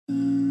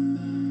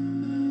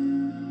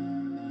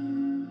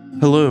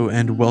Hello,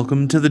 and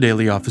welcome to the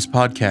Daily Office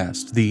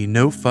Podcast, the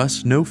No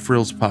Fuss, No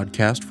Frills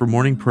podcast for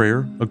morning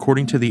prayer,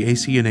 according to the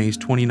ACNA's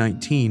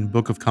 2019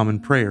 Book of Common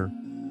Prayer.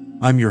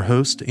 I'm your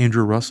host,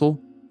 Andrew Russell,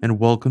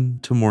 and welcome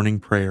to morning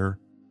prayer.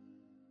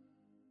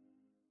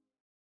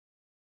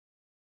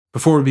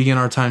 Before we begin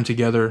our time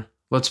together,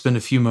 let's spend a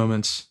few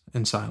moments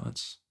in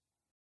silence.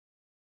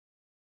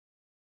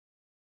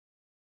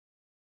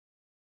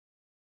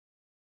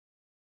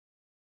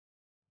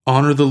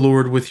 Honor the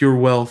Lord with your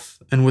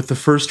wealth and with the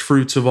first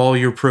fruits of all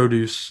your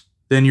produce.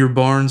 Then your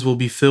barns will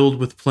be filled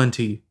with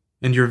plenty,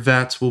 and your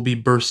vats will be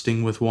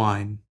bursting with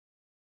wine.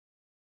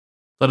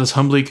 Let us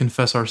humbly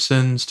confess our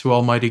sins to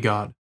Almighty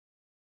God.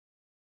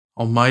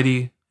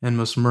 Almighty and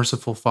most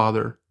merciful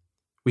Father,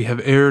 we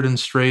have erred and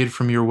strayed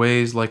from your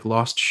ways like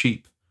lost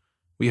sheep.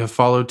 We have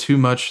followed too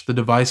much the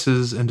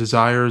devices and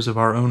desires of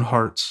our own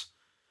hearts.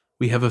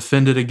 We have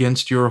offended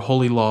against your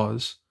holy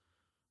laws.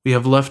 We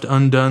have left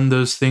undone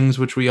those things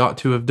which we ought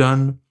to have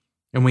done,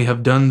 and we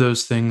have done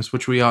those things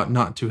which we ought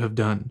not to have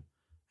done.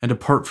 And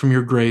apart from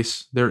your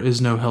grace, there is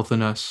no health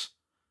in us.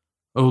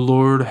 O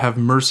Lord, have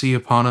mercy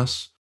upon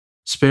us.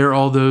 Spare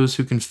all those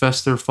who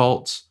confess their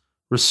faults.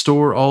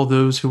 Restore all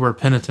those who are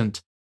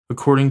penitent,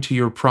 according to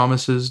your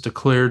promises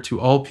declared to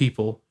all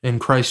people in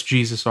Christ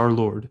Jesus our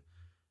Lord.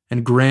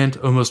 And grant,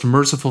 O most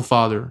merciful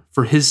Father,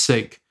 for his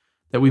sake,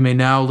 that we may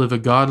now live a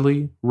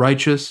godly,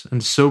 righteous,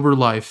 and sober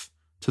life,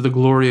 to the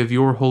glory of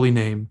your holy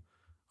name.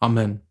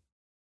 Amen.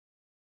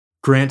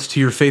 Grant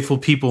to your faithful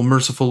people,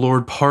 merciful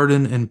Lord,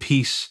 pardon and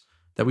peace,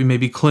 that we may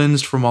be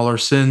cleansed from all our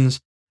sins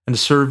and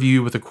serve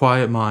you with a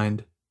quiet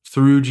mind,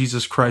 through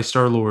Jesus Christ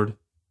our Lord.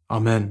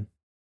 Amen.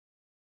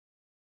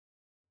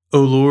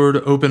 O Lord,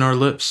 open our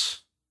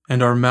lips,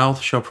 and our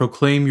mouth shall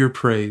proclaim your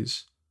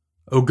praise.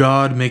 O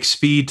God, make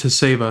speed to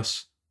save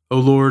us. O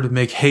Lord,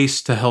 make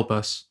haste to help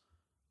us.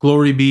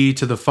 Glory be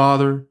to the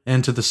Father,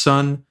 and to the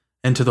Son,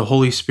 and to the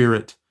Holy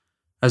Spirit,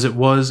 as it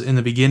was in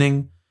the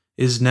beginning,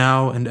 is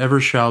now, and ever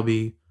shall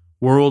be,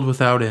 world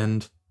without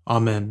end.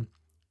 Amen.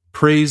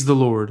 Praise the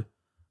Lord.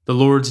 The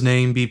Lord's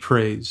name be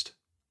praised.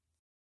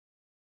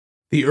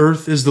 The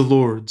earth is the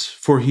Lord's,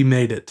 for he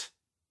made it.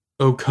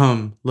 O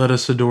come, let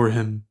us adore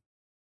him.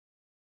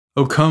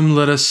 O come,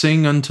 let us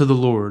sing unto the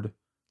Lord.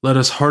 Let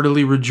us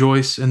heartily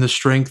rejoice in the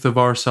strength of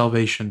our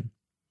salvation.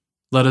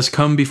 Let us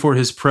come before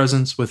his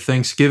presence with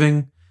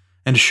thanksgiving,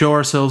 and show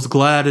ourselves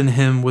glad in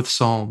him with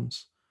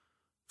psalms.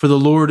 For the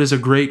Lord is a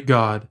great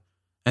God,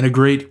 and a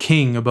great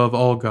King above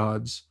all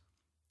gods.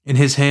 In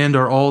his hand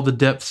are all the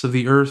depths of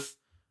the earth,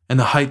 and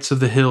the heights of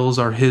the hills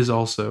are his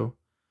also.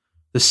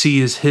 The sea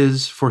is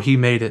his, for he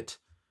made it,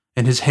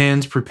 and his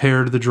hands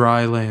prepared the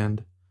dry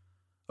land.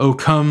 O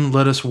come,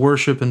 let us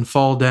worship and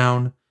fall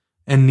down,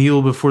 and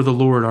kneel before the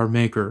Lord our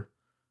Maker.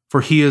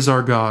 For he is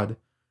our God,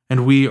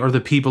 and we are the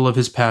people of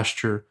his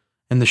pasture,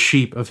 and the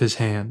sheep of his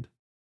hand.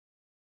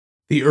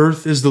 The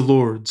earth is the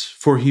Lord's,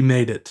 for he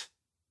made it.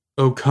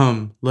 O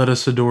come, let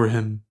us adore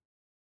him.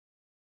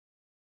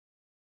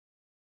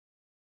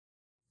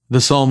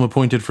 The psalm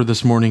appointed for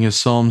this morning is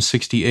Psalm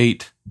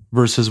 68,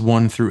 verses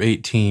 1 through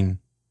 18.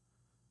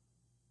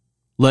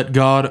 Let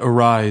God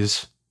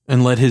arise,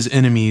 and let his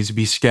enemies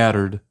be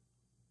scattered.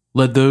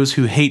 Let those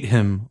who hate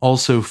him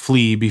also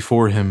flee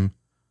before him.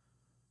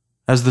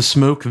 As the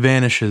smoke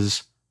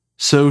vanishes,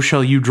 so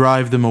shall you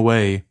drive them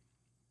away.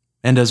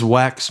 And as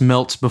wax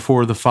melts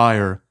before the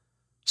fire,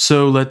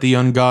 so let the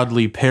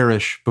ungodly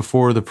perish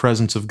before the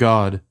presence of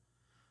God.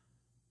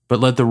 But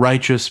let the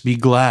righteous be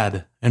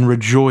glad and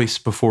rejoice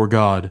before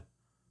God.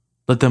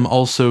 Let them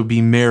also be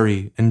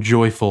merry and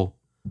joyful.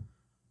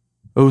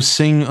 O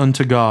sing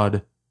unto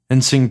God,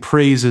 and sing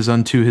praises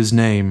unto his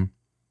name.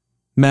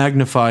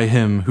 Magnify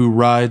him who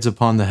rides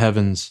upon the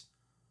heavens.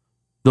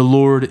 The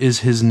Lord is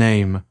his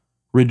name.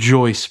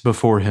 Rejoice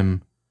before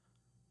him.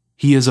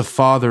 He is a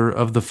father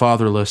of the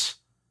fatherless,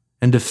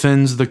 and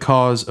defends the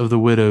cause of the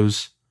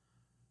widows.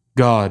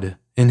 God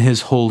in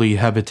his holy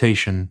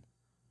habitation.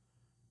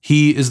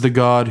 He is the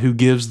God who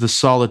gives the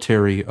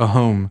solitary a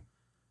home,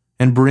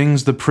 and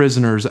brings the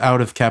prisoners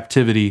out of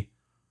captivity,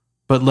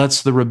 but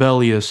lets the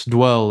rebellious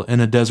dwell in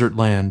a desert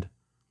land.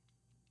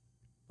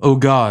 O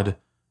God,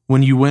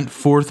 when you went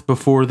forth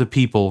before the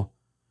people,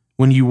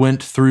 when you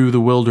went through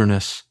the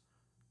wilderness,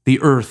 the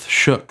earth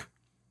shook,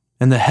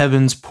 and the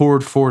heavens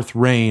poured forth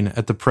rain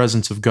at the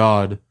presence of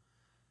God,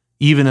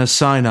 even as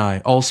Sinai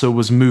also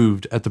was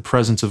moved at the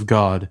presence of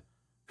God,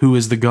 who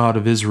is the God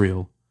of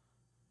Israel.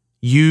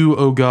 You,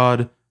 O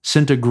God,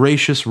 sent a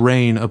gracious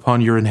rain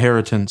upon your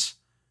inheritance,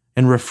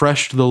 and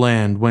refreshed the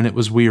land when it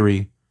was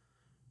weary.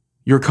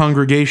 Your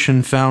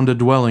congregation found a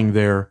dwelling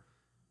there,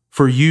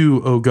 for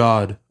you, O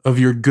God, of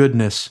your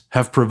goodness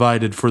have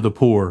provided for the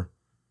poor.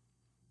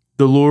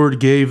 The Lord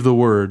gave the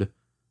word.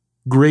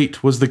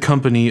 Great was the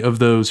company of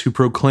those who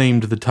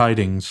proclaimed the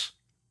tidings.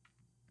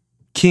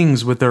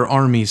 Kings with their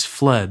armies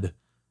fled.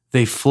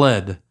 They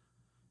fled.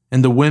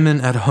 And the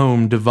women at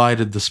home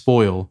divided the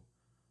spoil.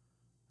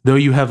 Though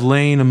you have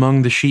lain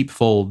among the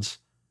sheepfolds,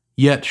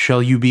 yet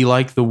shall you be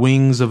like the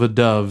wings of a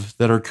dove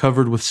that are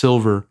covered with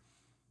silver,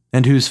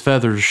 and whose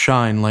feathers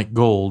shine like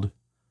gold.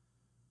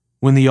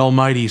 when the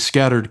Almighty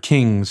scattered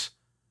kings,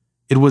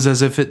 it was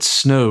as if it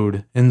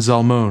snowed in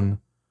Zalmon.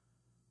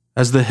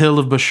 As the hill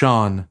of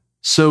Bashan,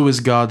 so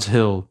is God's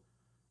hill,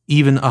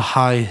 even a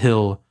high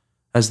hill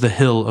as the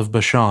hill of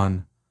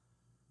Bashan.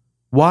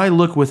 Why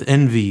look with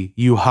envy,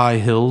 you high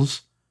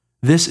hills?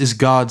 This is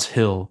God's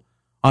hill,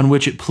 on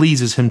which it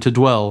pleases him to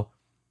dwell.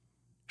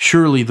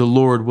 Surely the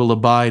Lord will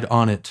abide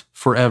on it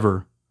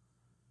forever.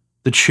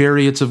 The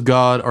chariots of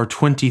God are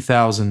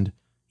 20,000,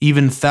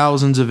 even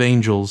thousands of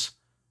angels,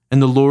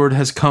 and the Lord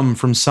has come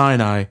from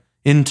Sinai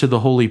into the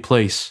holy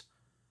place.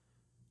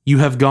 You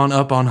have gone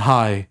up on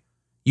high,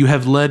 you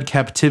have led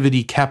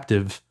captivity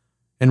captive,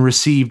 and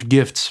received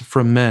gifts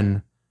from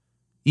men,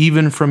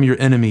 even from your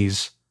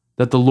enemies,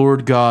 that the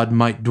Lord God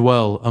might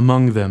dwell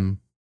among them.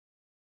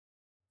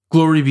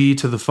 Glory be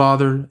to the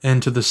Father,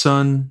 and to the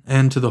Son,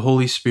 and to the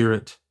Holy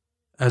Spirit,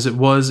 as it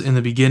was in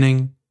the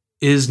beginning,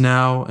 is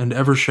now, and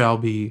ever shall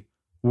be,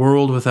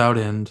 world without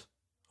end.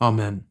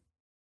 Amen.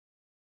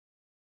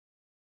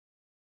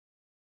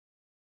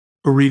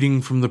 A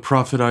reading from the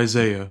prophet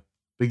Isaiah,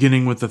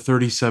 beginning with the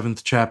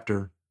 37th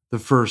chapter, the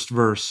first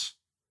verse.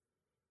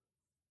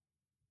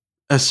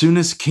 As soon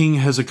as King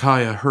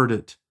Hezekiah heard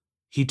it,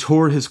 he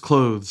tore his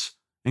clothes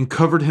and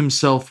covered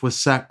himself with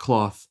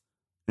sackcloth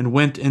and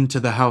went into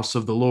the house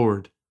of the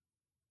Lord.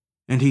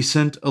 And he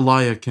sent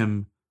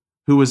Eliakim,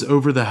 who was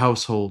over the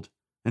household,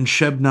 and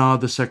Shebna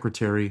the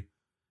secretary,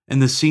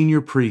 and the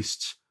senior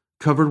priests,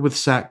 covered with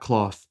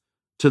sackcloth,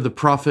 to the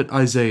prophet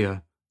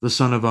Isaiah, the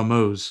son of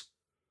Amoz.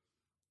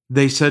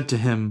 They said to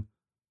him,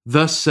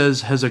 Thus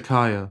says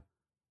Hezekiah,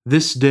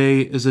 This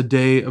day is a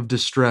day of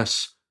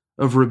distress,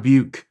 of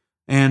rebuke,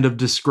 and of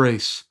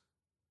disgrace.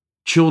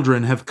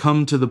 Children have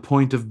come to the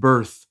point of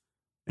birth,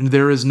 and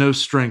there is no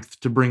strength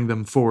to bring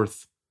them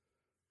forth.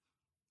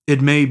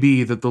 It may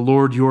be that the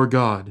Lord your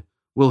God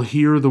will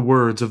hear the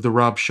words of the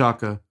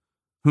Rabshakeh,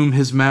 whom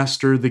his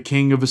master the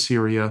king of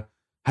Assyria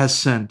has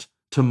sent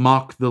to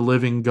mock the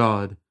living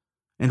God,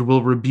 and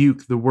will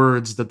rebuke the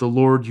words that the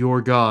Lord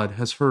your God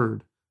has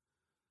heard.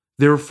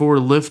 Therefore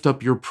lift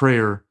up your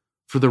prayer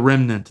for the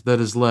remnant that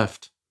is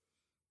left.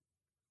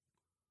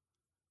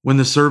 When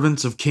the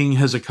servants of King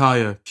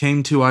Hezekiah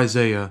came to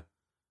Isaiah,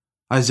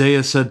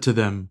 Isaiah said to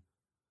them,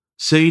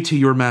 Say to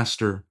your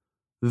master,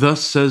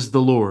 Thus says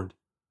the Lord,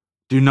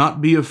 Do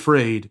not be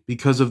afraid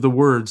because of the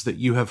words that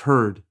you have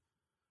heard,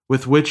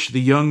 with which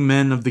the young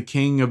men of the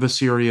king of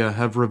Assyria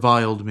have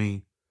reviled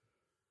me.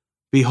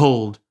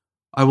 Behold,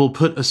 I will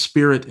put a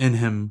spirit in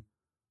him,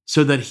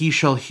 so that he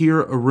shall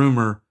hear a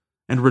rumor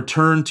and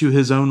return to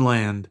his own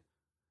land,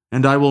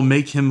 and I will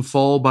make him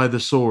fall by the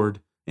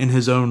sword in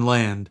his own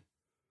land.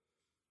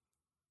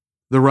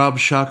 The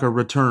Rabshakeh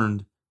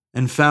returned,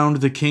 and found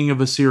the king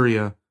of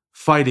Assyria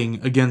fighting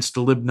against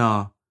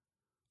Libnah,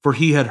 for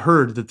he had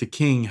heard that the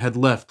king had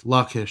left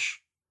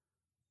Lachish.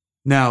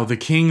 Now the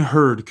king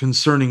heard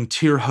concerning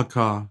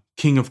Tirhakah,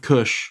 king of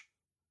Cush.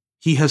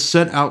 He has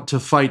set out to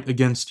fight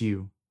against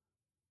you.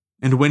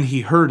 And when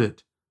he heard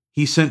it,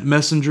 he sent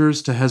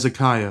messengers to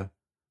Hezekiah,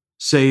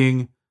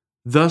 saying,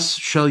 Thus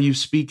shall you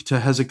speak to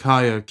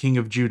Hezekiah, king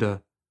of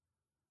Judah.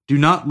 Do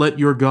not let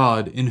your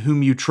God, in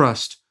whom you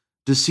trust,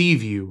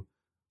 deceive you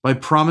by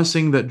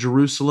promising that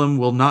Jerusalem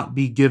will not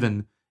be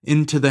given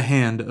into the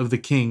hand of the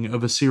king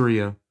of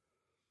Assyria.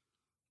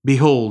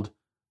 Behold,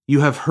 you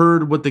have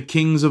heard what the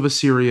kings of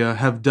Assyria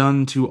have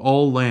done to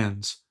all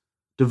lands,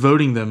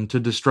 devoting them to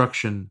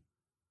destruction.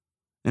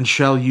 And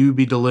shall you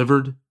be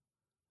delivered?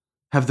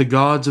 Have the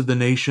gods of the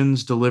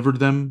nations delivered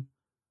them,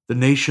 the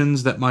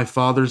nations that my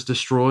fathers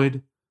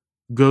destroyed?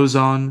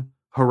 Gozan,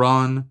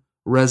 Haran,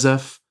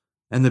 Rezeph,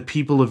 and the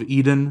people of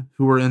Eden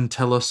who were in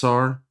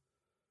Telassar?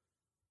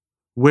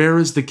 Where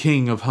is the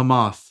king of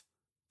Hamath,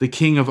 the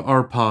king of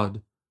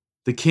Arpad,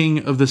 the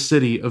king of the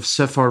city of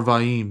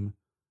Sepharvaim,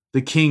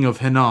 the king of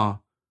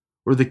Henah,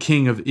 or the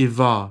king of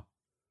Ivah?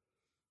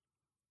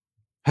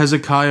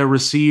 Hezekiah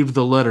received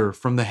the letter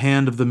from the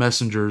hand of the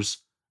messengers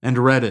and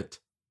read it.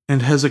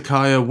 And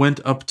Hezekiah went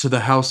up to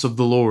the house of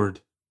the Lord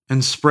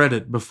and spread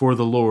it before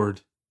the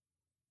Lord.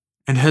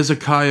 And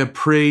Hezekiah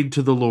prayed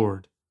to the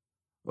Lord,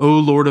 O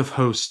Lord of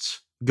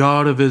hosts,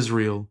 God of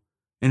Israel,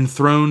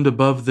 enthroned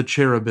above the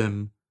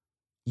cherubim,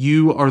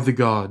 you are the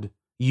God,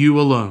 you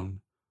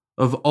alone,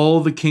 of all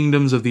the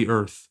kingdoms of the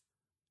earth.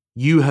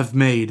 You have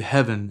made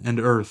heaven and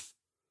earth.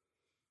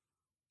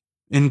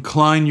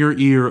 Incline your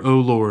ear, O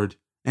Lord,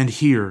 and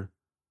hear.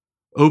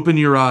 Open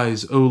your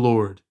eyes, O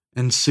Lord,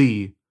 and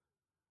see,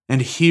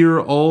 and hear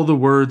all the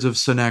words of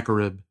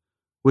Sennacherib,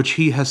 which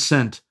he has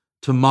sent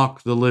to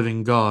mock the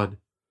living God.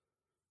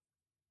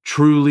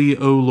 Truly,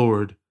 O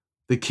Lord,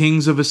 the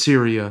kings of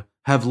Assyria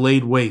have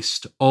laid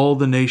waste all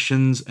the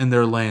nations and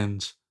their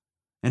lands,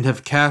 and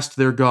have cast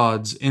their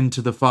gods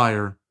into the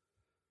fire.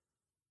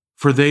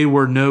 For they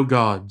were no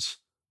gods,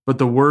 but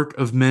the work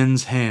of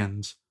men's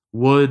hands,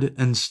 wood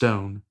and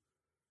stone.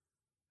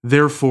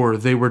 Therefore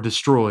they were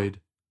destroyed.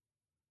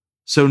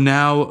 So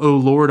now, O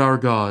Lord our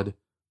God,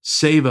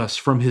 save us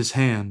from his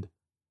hand,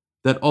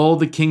 that all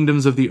the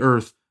kingdoms of the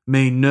earth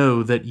may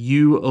know that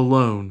you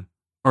alone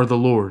are the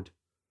Lord.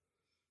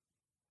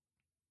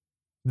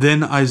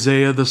 Then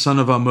Isaiah the son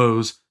of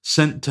Amoz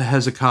sent to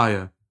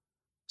Hezekiah,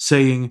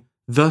 saying,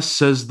 Thus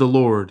says the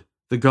Lord,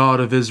 the God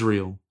of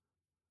Israel,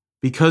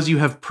 because you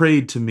have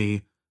prayed to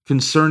me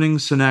concerning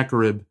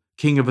Sennacherib,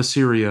 king of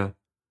Assyria,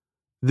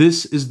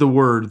 this is the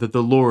word that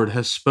the Lord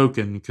has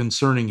spoken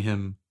concerning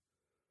him.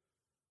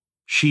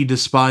 She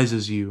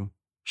despises you,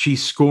 she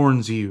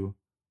scorns you,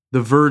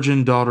 the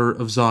virgin daughter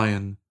of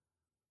Zion.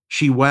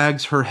 She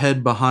wags her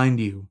head behind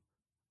you,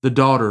 the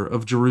daughter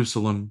of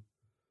Jerusalem.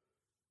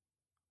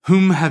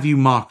 Whom have you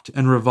mocked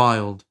and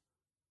reviled?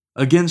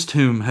 Against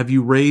whom have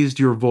you raised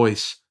your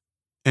voice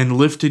and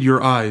lifted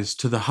your eyes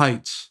to the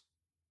heights?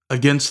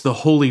 Against the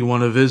Holy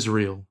One of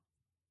Israel.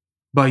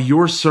 By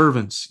your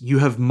servants you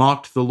have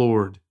mocked the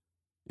Lord,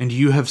 and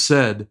you have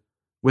said,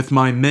 With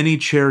my many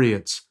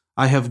chariots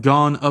I have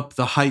gone up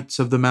the heights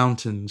of the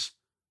mountains,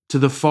 to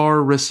the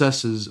far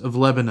recesses of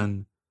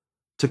Lebanon,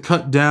 to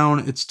cut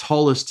down its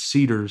tallest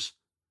cedars,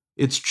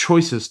 its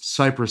choicest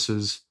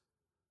cypresses,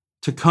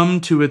 to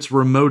come to its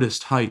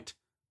remotest height,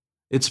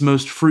 its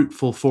most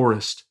fruitful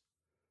forest.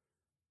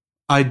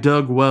 I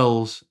dug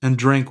wells and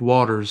drank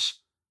waters,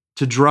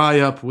 to dry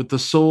up with the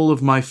sole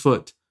of my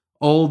foot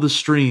all the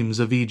streams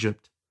of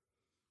Egypt.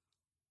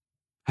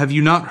 Have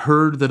you not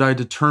heard that I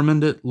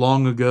determined it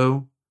long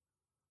ago?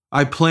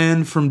 I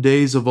planned from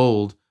days of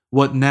old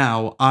what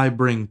now I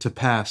bring to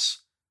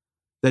pass,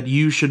 that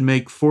you should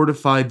make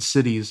fortified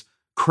cities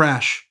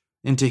crash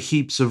into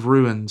heaps of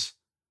ruins,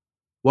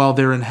 while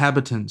their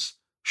inhabitants,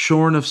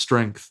 shorn of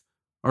strength,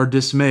 are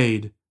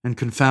dismayed and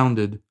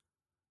confounded,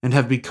 and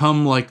have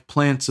become like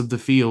plants of the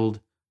field,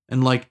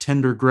 and like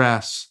tender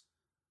grass,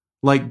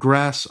 like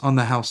grass on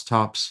the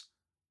housetops,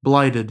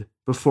 blighted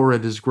before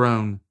it is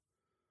grown.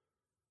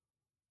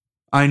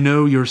 I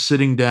know you're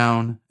sitting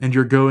down, and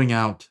you're going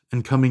out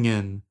and coming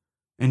in,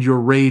 and you're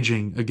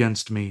raging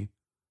against me.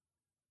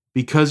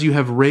 Because you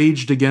have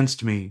raged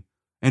against me,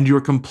 and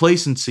your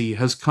complacency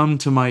has come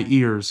to my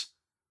ears,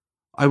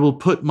 I will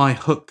put my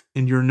hook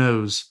in your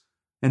nose,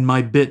 and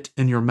my bit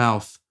in your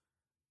mouth,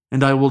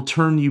 and I will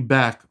turn you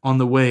back on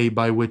the way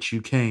by which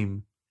you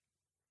came.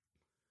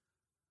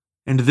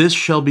 And this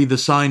shall be the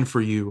sign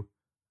for you.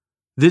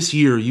 This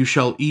year you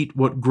shall eat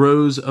what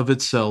grows of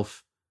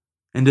itself,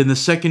 and in the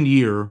second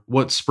year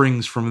what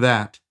springs from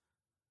that.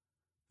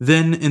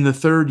 Then in the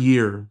third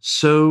year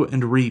sow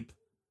and reap,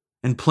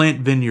 and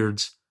plant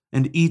vineyards,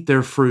 and eat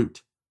their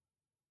fruit.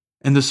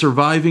 And the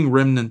surviving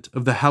remnant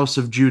of the house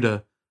of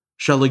Judah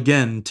shall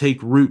again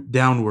take root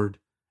downward,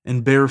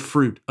 and bear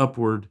fruit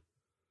upward.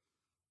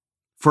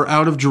 For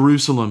out of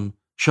Jerusalem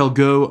shall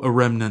go a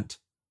remnant,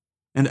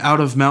 and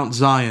out of Mount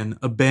Zion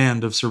a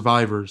band of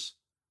survivors.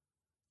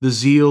 The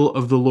zeal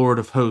of the Lord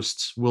of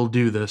hosts will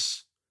do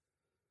this.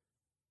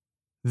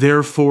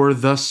 Therefore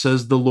thus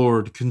says the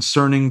Lord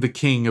concerning the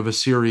king of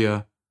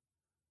Assyria,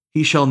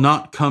 He shall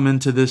not come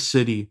into this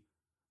city,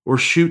 or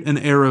shoot an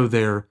arrow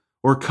there,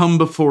 or come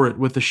before it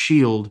with a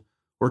shield,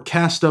 or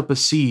cast up a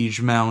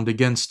siege mound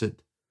against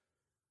it.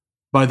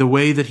 By the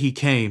way that he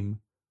came,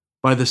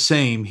 by the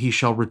same he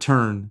shall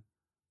return,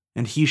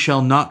 and he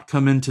shall not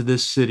come into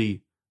this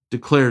city,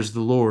 declares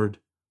the Lord.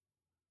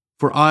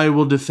 For I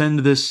will defend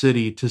this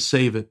city to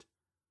save it,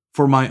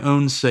 for my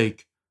own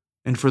sake,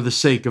 and for the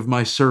sake of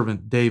my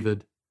servant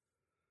David.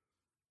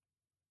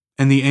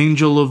 And the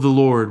angel of the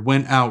Lord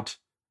went out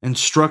and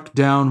struck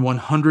down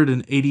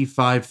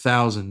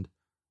 185,000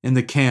 in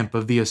the camp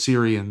of the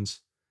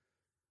Assyrians.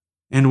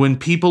 And when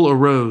people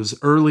arose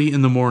early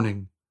in the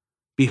morning,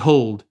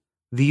 behold,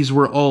 these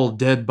were all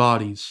dead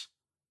bodies.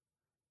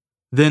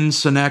 Then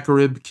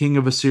Sennacherib, king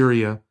of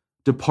Assyria,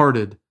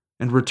 departed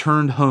and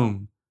returned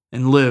home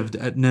and lived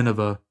at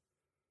Nineveh.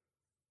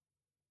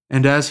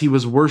 And as he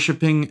was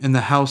worshipping in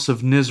the house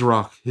of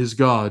Nisroch his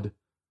god,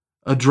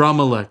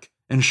 Adramelech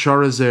and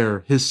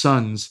Sharezer his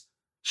sons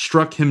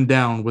struck him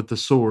down with the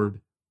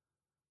sword.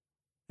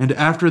 And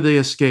after they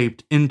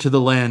escaped into the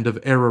land of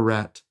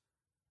Ararat,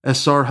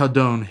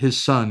 Esarhaddon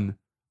his son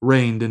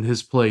reigned in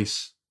his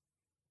place.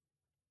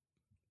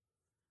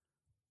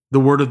 The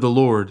word of the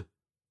Lord.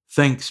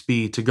 Thanks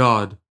be to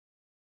God.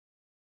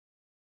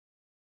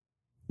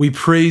 We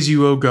praise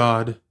you, O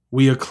God.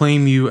 We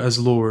acclaim you as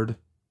Lord.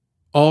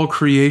 All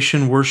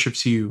creation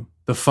worships you,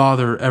 the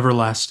Father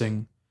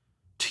everlasting.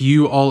 To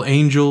you all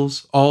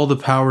angels, all the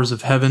powers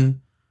of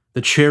heaven,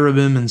 the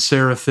cherubim and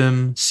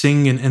seraphim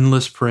sing in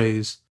endless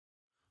praise.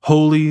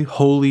 Holy,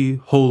 holy,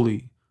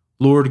 holy,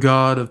 Lord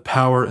God of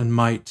power and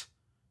might.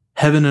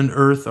 Heaven and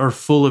earth are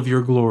full of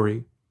your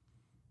glory.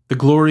 The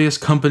glorious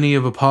company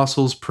of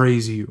apostles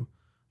praise you.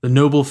 The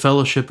noble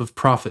fellowship of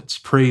prophets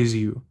praise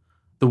you.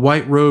 The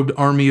white-robed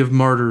army of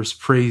martyrs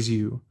praise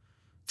you.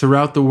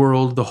 Throughout the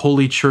world, the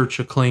Holy Church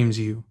acclaims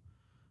you.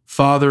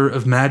 Father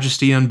of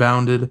majesty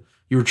unbounded,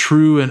 your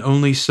true and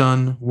only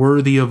Son,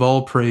 worthy of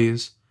all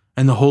praise,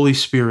 and the Holy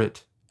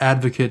Spirit,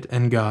 advocate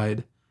and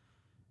guide.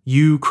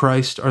 You,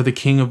 Christ, are the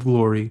King of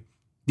glory,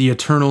 the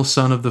eternal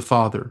Son of the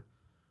Father.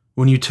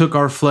 When you took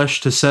our flesh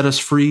to set us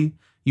free,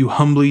 you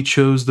humbly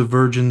chose the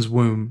Virgin's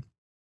womb.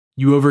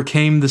 You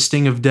overcame the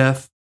sting of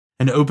death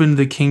and opened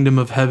the kingdom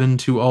of heaven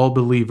to all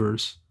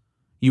believers.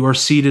 You are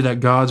seated at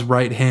God's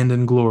right hand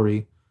in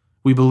glory.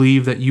 We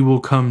believe that you will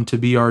come to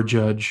be our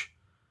judge.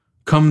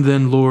 Come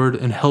then, Lord,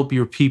 and help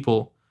your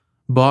people,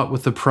 bought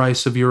with the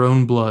price of your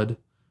own blood,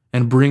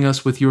 and bring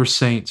us with your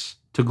saints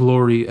to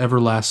glory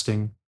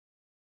everlasting.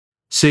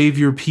 Save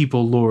your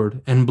people,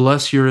 Lord, and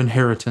bless your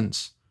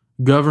inheritance.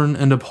 Govern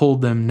and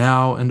uphold them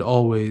now and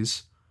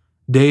always.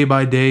 Day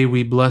by day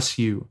we bless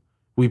you.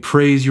 We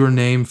praise your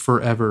name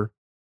forever.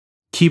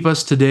 Keep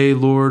us today,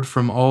 Lord,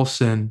 from all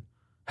sin.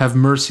 Have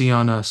mercy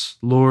on us,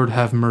 Lord,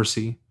 have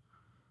mercy.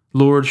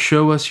 Lord,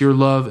 show us your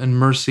love and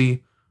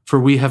mercy, for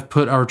we have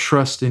put our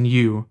trust in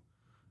you.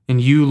 In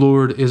you,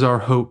 Lord, is our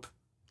hope.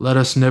 Let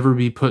us never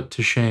be put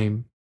to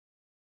shame.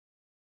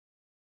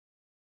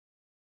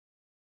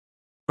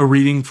 A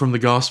reading from the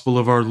Gospel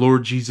of our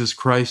Lord Jesus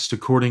Christ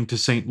according to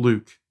St.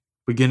 Luke,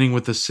 beginning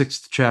with the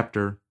 6th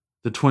chapter,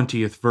 the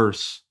 20th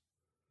verse.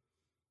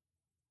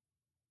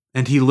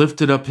 And he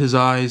lifted up his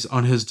eyes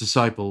on his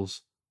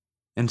disciples,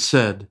 and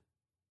said,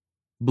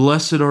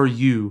 Blessed are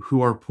you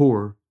who are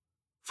poor,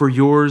 for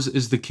yours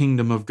is the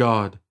kingdom of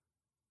God.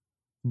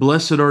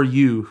 Blessed are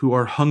you who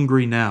are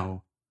hungry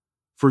now,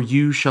 for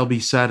you shall be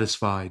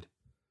satisfied.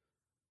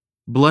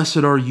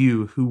 Blessed are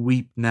you who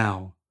weep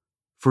now,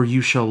 for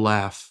you shall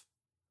laugh.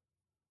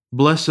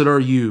 Blessed are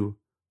you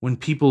when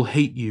people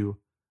hate you,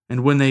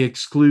 and when they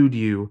exclude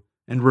you,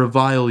 and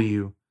revile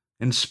you,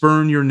 and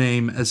spurn your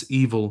name as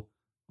evil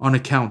on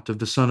account of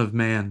the Son of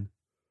Man.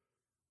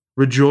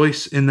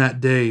 Rejoice in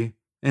that day,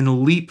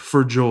 and leap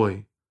for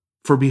joy,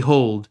 for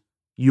behold,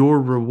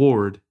 your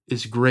reward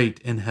is great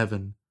in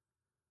heaven.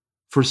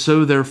 For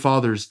so their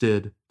fathers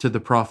did to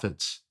the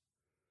prophets.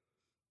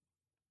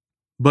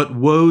 But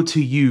woe to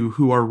you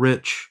who are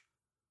rich,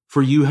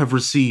 for you have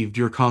received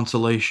your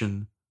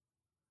consolation.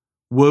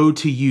 Woe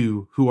to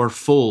you who are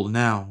full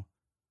now,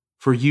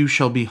 for you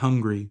shall be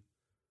hungry.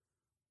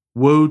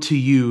 Woe to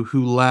you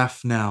who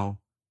laugh now,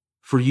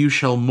 for you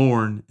shall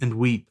mourn and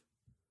weep.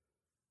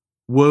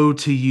 Woe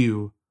to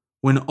you,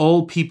 when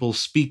all people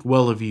speak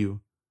well of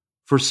you,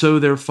 for so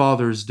their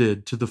fathers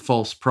did to the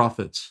false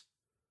prophets.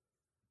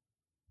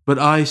 But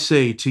I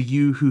say to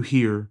you who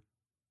hear,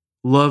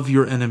 love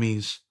your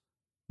enemies,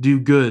 do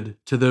good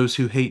to those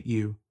who hate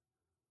you,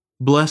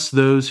 bless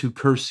those who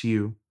curse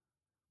you,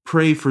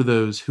 pray for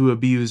those who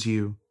abuse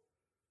you.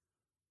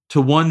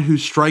 To one who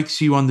strikes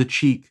you on the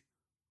cheek,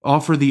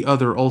 offer the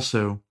other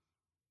also,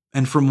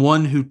 and from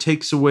one who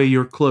takes away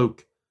your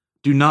cloak,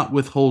 do not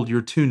withhold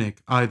your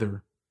tunic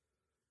either.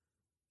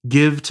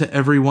 Give to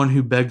everyone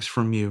who begs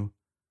from you,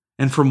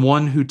 and from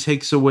one who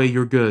takes away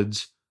your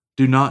goods,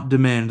 do not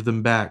demand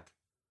them back.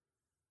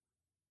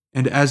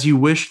 And as you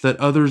wish that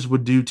others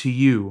would do to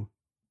you,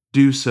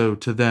 do so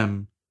to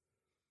them.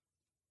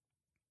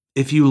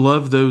 If you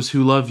love those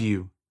who love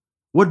you,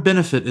 what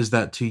benefit is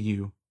that to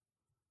you?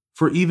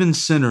 For even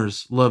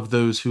sinners love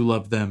those who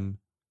love them.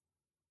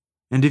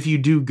 And if you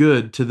do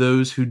good to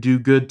those who do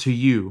good to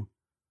you,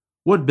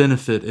 what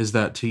benefit is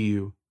that to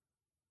you?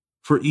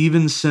 For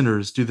even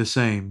sinners do the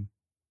same.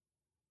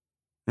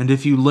 And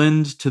if you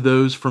lend to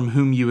those from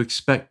whom you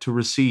expect to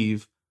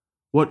receive,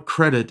 what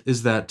credit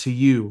is that to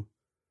you?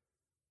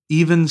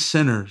 Even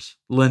sinners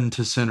lend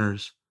to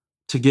sinners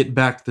to get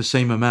back the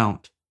same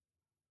amount.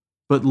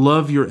 But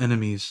love your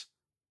enemies,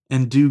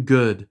 and do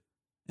good,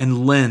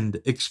 and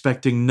lend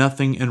expecting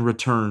nothing in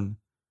return,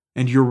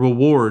 and your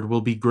reward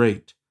will be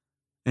great,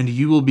 and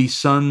you will be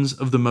sons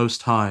of the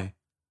Most High.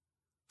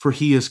 For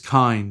he is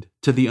kind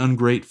to the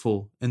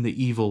ungrateful and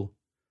the evil.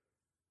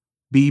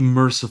 Be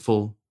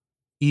merciful,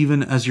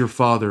 even as your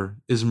Father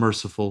is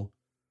merciful.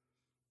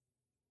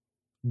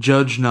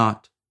 Judge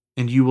not,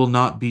 and you will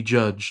not be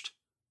judged.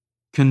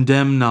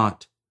 Condemn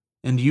not,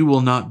 and you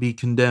will not be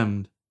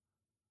condemned.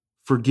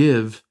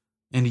 Forgive,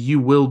 and you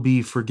will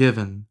be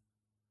forgiven.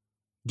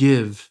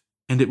 Give,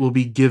 and it will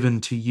be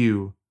given to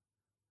you.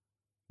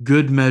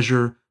 Good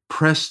measure,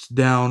 pressed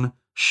down,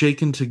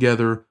 shaken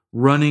together,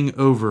 running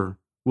over,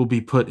 will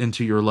be put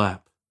into your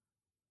lap.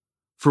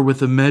 For with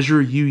the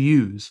measure you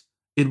use,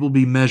 it will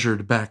be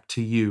measured back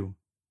to you.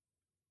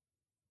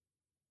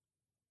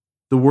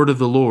 The word of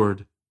the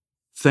Lord.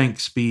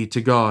 Thanks be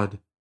to God.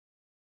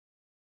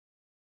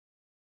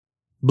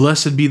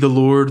 Blessed be the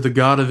Lord, the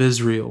God of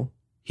Israel.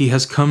 He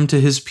has come to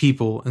his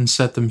people and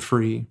set them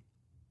free.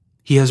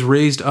 He has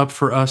raised up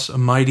for us a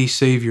mighty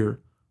Savior,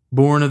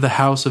 born of the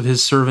house of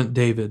his servant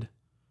David.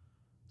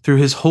 Through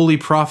his holy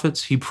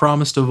prophets he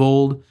promised of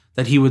old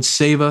that he would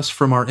save us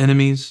from our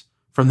enemies,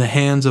 from the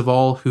hands of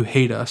all who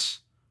hate us.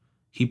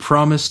 He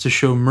promised to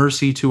show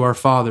mercy to our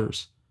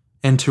fathers,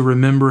 and to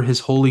remember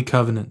his holy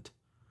covenant.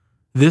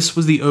 This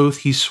was the oath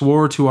he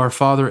swore to our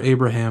father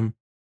Abraham,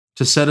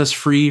 to set us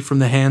free from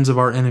the hands of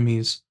our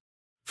enemies,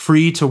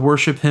 free to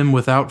worship him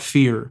without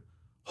fear,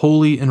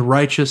 holy and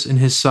righteous in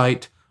his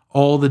sight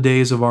all the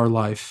days of our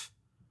life.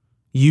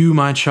 You,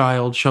 my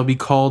child, shall be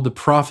called the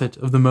prophet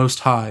of the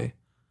Most High,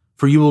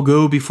 for you will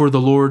go before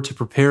the Lord to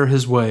prepare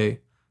his way,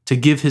 to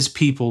give his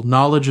people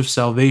knowledge of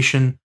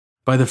salvation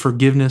by the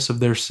forgiveness of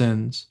their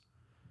sins.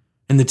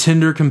 In the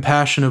tender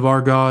compassion of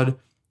our God,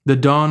 the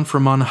dawn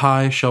from on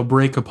high shall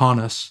break upon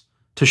us,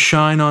 to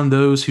shine on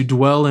those who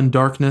dwell in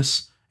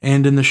darkness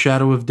and in the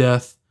shadow of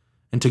death,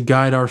 and to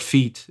guide our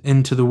feet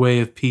into the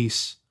way of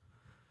peace.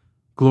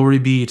 Glory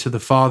be to the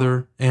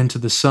Father, and to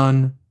the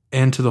Son,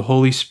 and to the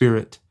Holy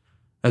Spirit,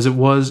 as it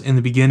was in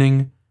the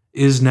beginning,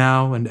 is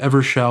now, and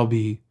ever shall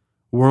be,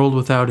 world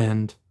without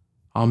end.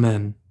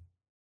 Amen.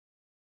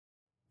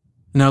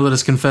 Now let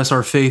us confess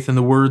our faith in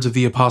the words of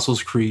the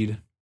Apostles' Creed.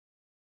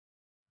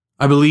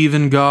 I believe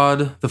in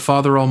God, the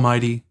Father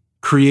Almighty,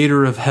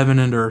 creator of heaven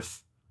and earth.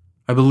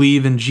 I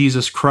believe in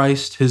Jesus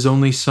Christ, his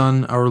only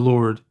Son, our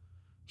Lord.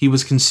 He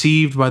was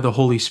conceived by the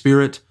Holy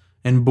Spirit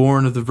and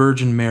born of the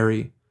Virgin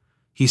Mary.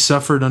 He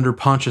suffered under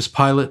Pontius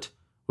Pilate,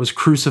 was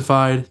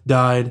crucified,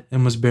 died,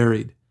 and was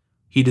buried.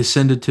 He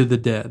descended to the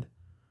dead.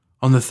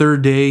 On the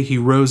third day he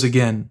rose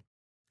again.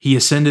 He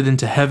ascended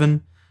into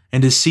heaven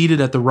and is seated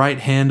at the right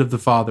hand of the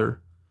Father.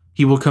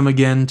 He will come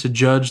again to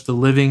judge the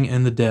living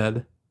and the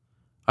dead.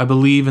 I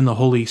believe in the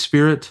Holy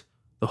Spirit,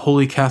 the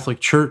Holy Catholic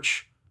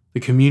Church, the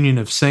communion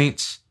of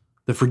saints,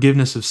 the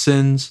forgiveness of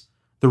sins,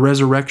 the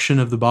resurrection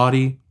of the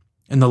body,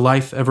 and the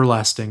life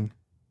everlasting.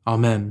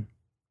 Amen.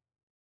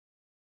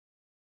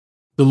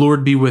 The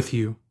Lord be with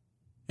you,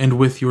 and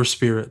with your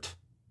spirit.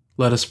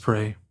 Let us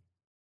pray.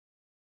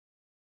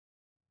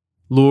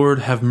 Lord,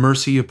 have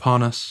mercy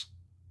upon us.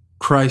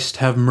 Christ,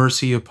 have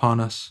mercy upon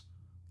us.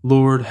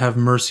 Lord, have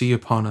mercy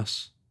upon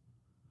us.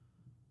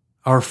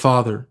 Our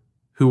Father,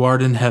 who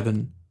art in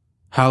heaven,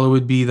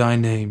 hallowed be thy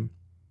name.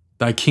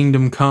 Thy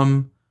kingdom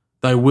come,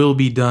 thy will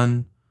be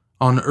done,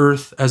 on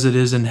earth as it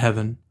is in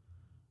heaven.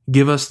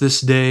 Give us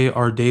this day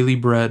our daily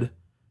bread,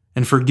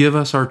 and forgive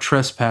us our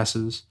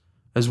trespasses,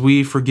 as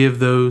we forgive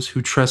those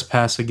who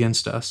trespass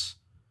against us.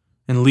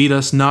 And lead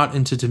us not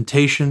into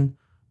temptation,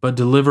 but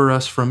deliver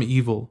us from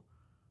evil.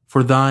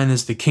 For thine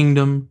is the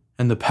kingdom,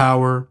 and the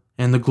power,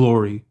 and the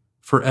glory,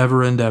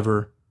 forever and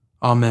ever.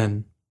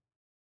 Amen.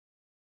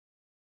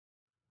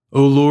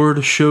 O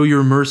Lord, show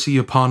your mercy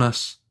upon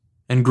us,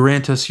 and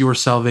grant us your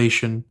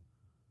salvation.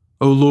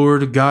 O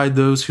Lord, guide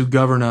those who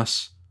govern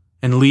us,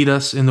 and lead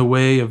us in the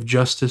way of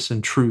justice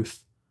and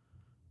truth.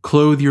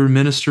 Clothe your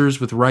ministers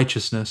with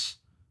righteousness,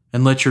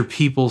 and let your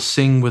people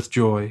sing with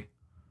joy.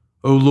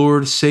 O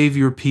Lord, save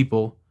your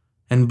people,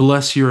 and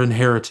bless your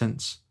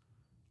inheritance.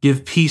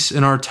 Give peace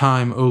in our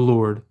time, O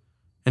Lord,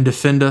 and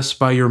defend us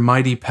by your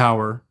mighty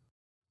power.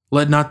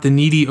 Let not the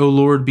needy, O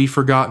Lord, be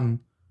forgotten,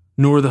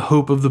 nor the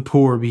hope of the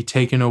poor be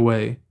taken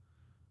away.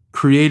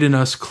 Create in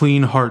us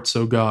clean hearts,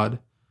 O God,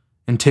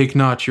 and take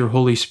not your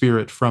Holy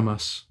Spirit from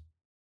us.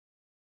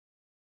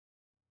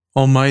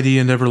 Almighty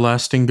and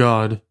everlasting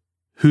God,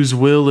 whose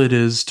will it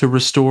is to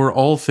restore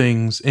all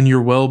things in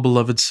your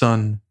well-beloved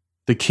Son,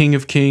 the King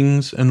of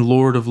kings and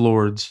Lord of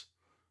lords,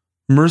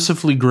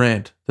 mercifully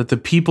grant that the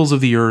peoples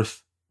of the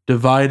earth,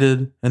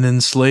 divided and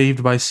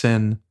enslaved by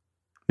sin,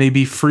 may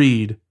be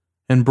freed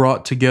and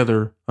brought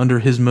together under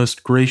his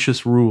most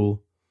gracious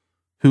rule,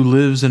 who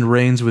lives and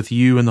reigns with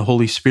you in the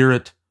Holy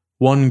Spirit,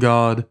 one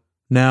God,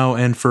 now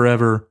and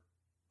forever.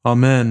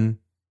 Amen.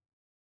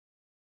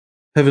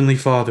 Heavenly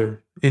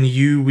Father, in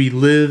you we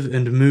live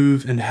and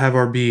move and have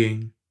our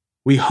being.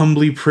 We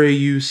humbly pray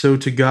you so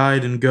to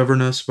guide and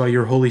govern us by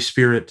your Holy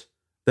Spirit,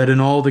 that in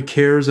all the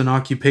cares and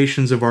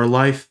occupations of our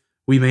life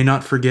we may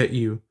not forget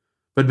you,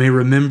 but may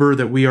remember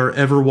that we are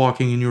ever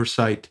walking in your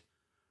sight.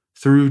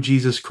 Through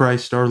Jesus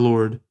Christ our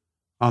Lord.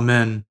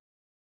 Amen.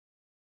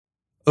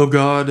 O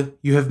God,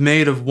 you have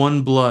made of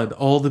one blood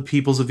all the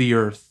peoples of the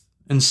earth,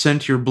 and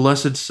sent your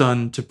blessed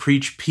Son to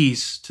preach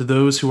peace to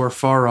those who are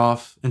far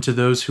off and to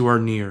those who are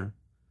near.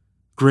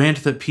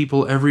 Grant that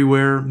people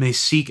everywhere may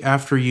seek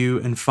after you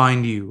and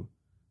find you.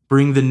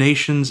 Bring the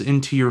nations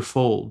into your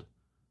fold.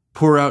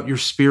 Pour out your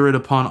Spirit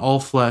upon all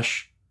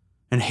flesh,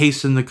 and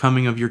hasten the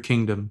coming of your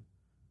kingdom.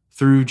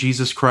 Through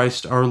Jesus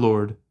Christ our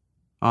Lord.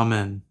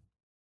 Amen.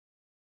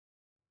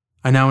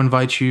 I now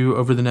invite you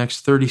over the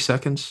next 30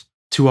 seconds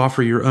to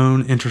offer your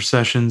own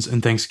intercessions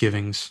and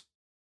thanksgivings.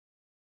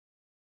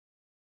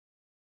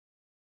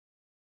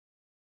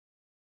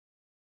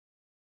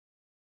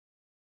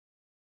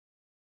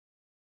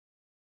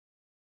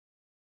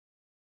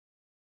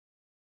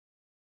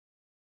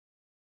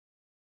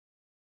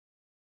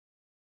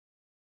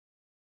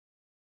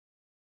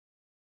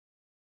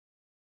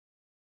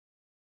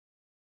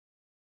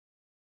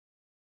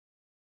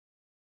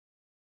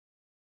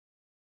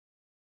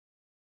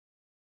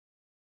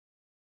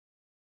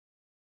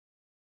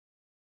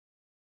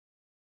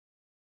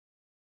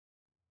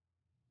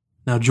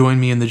 Now join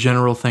me in the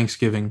general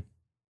thanksgiving.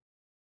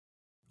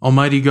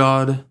 Almighty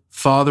God,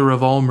 Father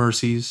of all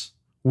mercies,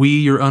 we,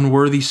 your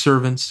unworthy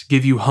servants,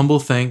 give you humble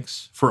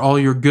thanks for all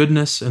your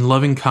goodness and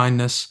loving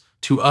kindness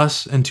to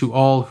us and to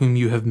all whom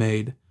you have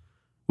made.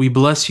 We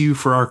bless you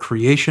for our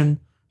creation,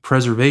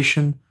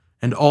 preservation,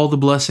 and all the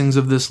blessings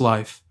of this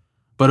life,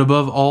 but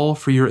above all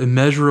for your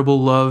immeasurable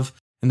love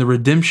and the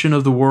redemption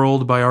of the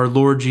world by our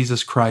Lord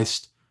Jesus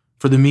Christ,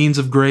 for the means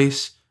of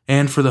grace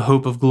and for the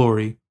hope of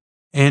glory.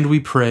 And we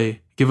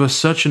pray, give us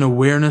such an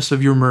awareness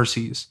of your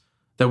mercies,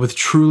 that with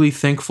truly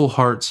thankful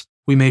hearts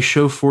we may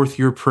show forth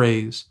your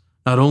praise,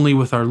 not only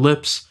with our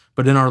lips,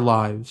 but in our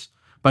lives,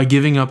 by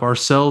giving up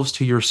ourselves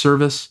to your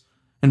service,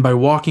 and by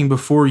walking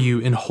before you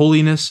in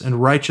holiness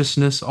and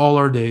righteousness all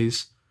our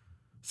days.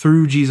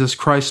 Through Jesus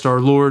Christ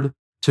our Lord,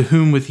 to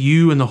whom with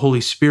you and the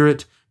Holy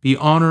Spirit be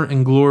honor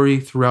and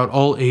glory throughout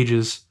all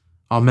ages.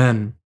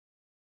 Amen.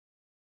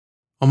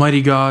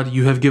 Almighty God,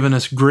 you have given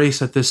us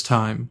grace at this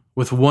time,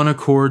 with one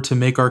accord to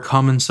make our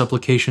common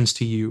supplications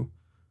to you.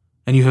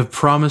 And you have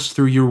promised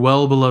through your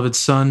well-beloved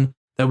Son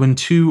that when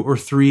 2 or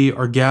 3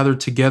 are gathered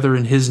together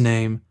in his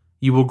name,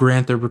 you will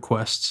grant their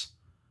requests.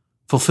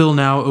 Fulfill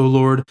now, O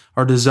Lord,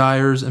 our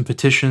desires and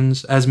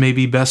petitions as may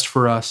be best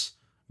for us,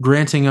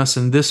 granting us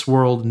in this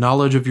world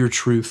knowledge of your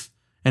truth,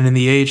 and in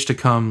the age to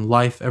come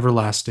life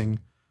everlasting.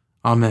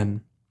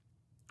 Amen.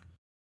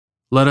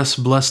 Let us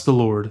bless the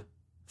Lord.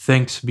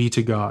 Thanks be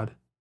to God.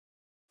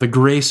 The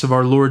grace of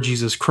our Lord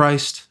Jesus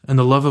Christ, and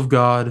the love of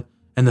God,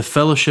 and the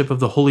fellowship of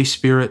the Holy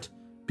Spirit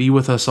be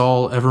with us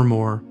all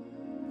evermore.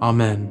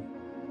 Amen.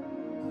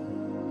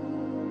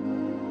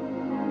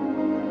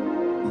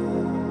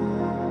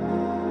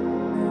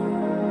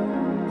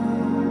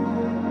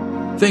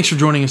 Thanks for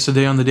joining us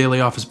today on the Daily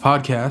Office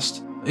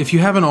Podcast. If you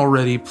haven't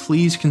already,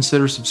 please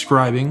consider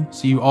subscribing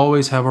so you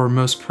always have our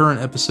most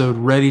current episode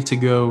ready to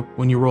go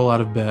when you roll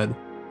out of bed.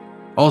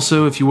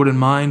 Also, if you wouldn't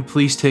mind,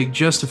 please take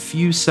just a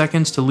few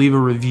seconds to leave a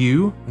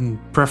review, and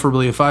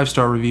preferably a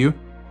 5-star review,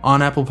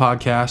 on Apple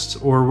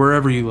Podcasts or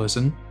wherever you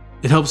listen.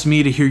 It helps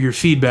me to hear your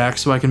feedback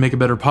so I can make a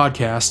better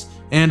podcast,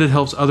 and it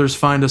helps others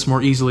find us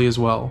more easily as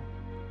well.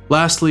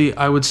 Lastly,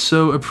 I would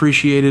so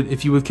appreciate it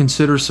if you would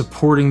consider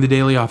supporting the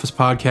Daily Office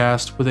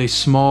Podcast with a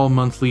small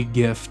monthly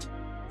gift.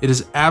 It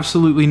is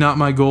absolutely not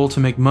my goal to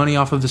make money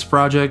off of this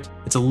project.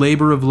 It's a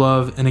labor of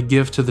love and a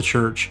gift to the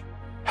church.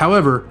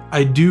 However,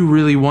 I do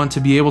really want to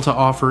be able to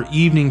offer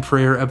evening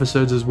prayer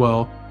episodes as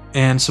well,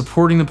 and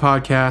supporting the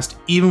podcast,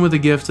 even with a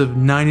gift of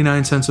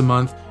 99 cents a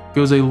month,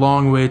 goes a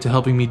long way to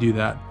helping me do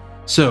that.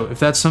 So, if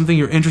that's something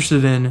you're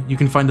interested in, you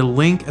can find a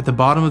link at the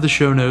bottom of the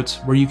show notes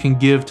where you can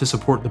give to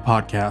support the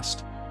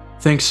podcast.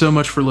 Thanks so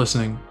much for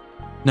listening.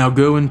 Now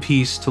go in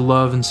peace to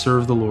love and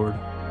serve the Lord.